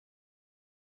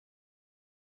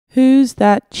Who's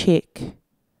That Chick?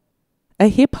 A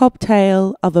hip-hop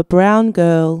tale of a brown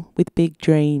girl with big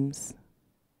dreams.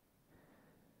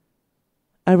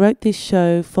 I wrote this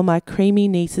show for my creamy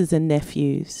nieces and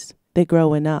nephews. They're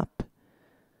growing up.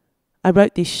 I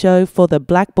wrote this show for the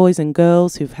black boys and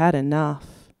girls who've had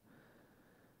enough.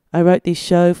 I wrote this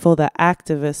show for the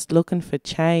activists looking for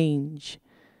change.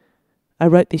 I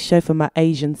wrote this show for my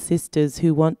Asian sisters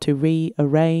who want to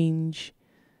rearrange.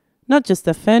 Not just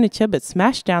the furniture, but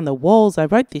smash down the walls. I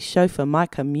wrote this show for my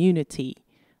community.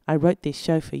 I wrote this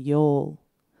show for y'all.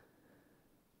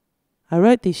 I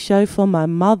wrote this show for my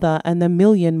mother and the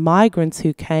million migrants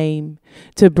who came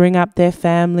to bring up their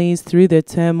families through the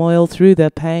turmoil, through the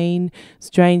pain.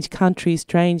 Strange countries,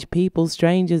 strange people,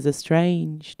 strangers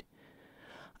estranged.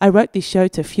 I wrote this show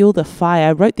to fuel the fire.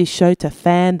 I wrote this show to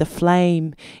fan the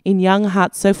flame in young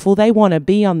hearts so full they want to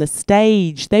be on the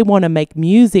stage. They want to make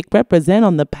music, represent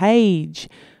on the page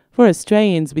for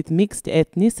Australians with mixed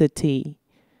ethnicity.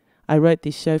 I wrote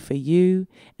this show for you,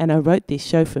 and I wrote this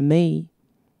show for me.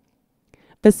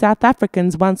 The South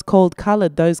Africans once called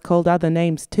coloured those called other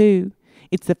names too.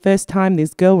 It's the first time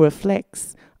this girl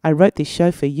reflects. I wrote this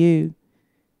show for you.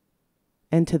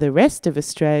 And to the rest of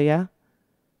Australia,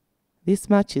 this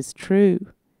much is true.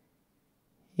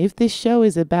 If this show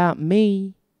is about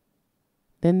me,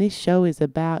 then this show is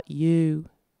about you.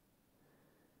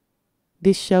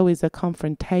 This show is a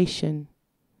confrontation.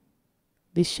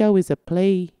 This show is a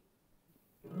plea.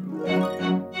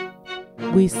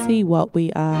 We see what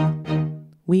we are.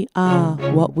 We are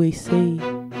what we see.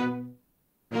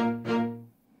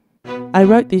 I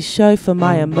wrote this show for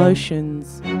my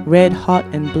emotions, red, hot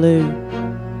and blue.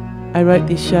 I wrote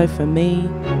this show for me,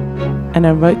 and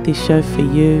I wrote this show for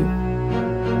you.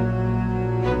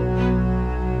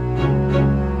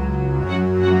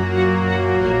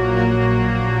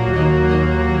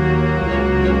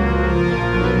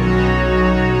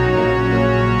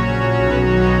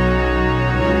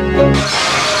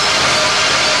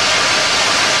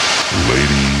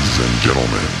 Ladies and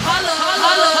gentlemen,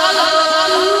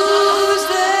 Who's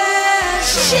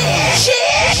that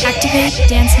chick? Activate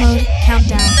dance mode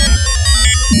countdown.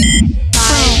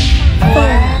 5,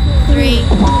 4, 3,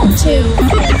 2,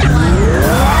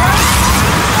 1.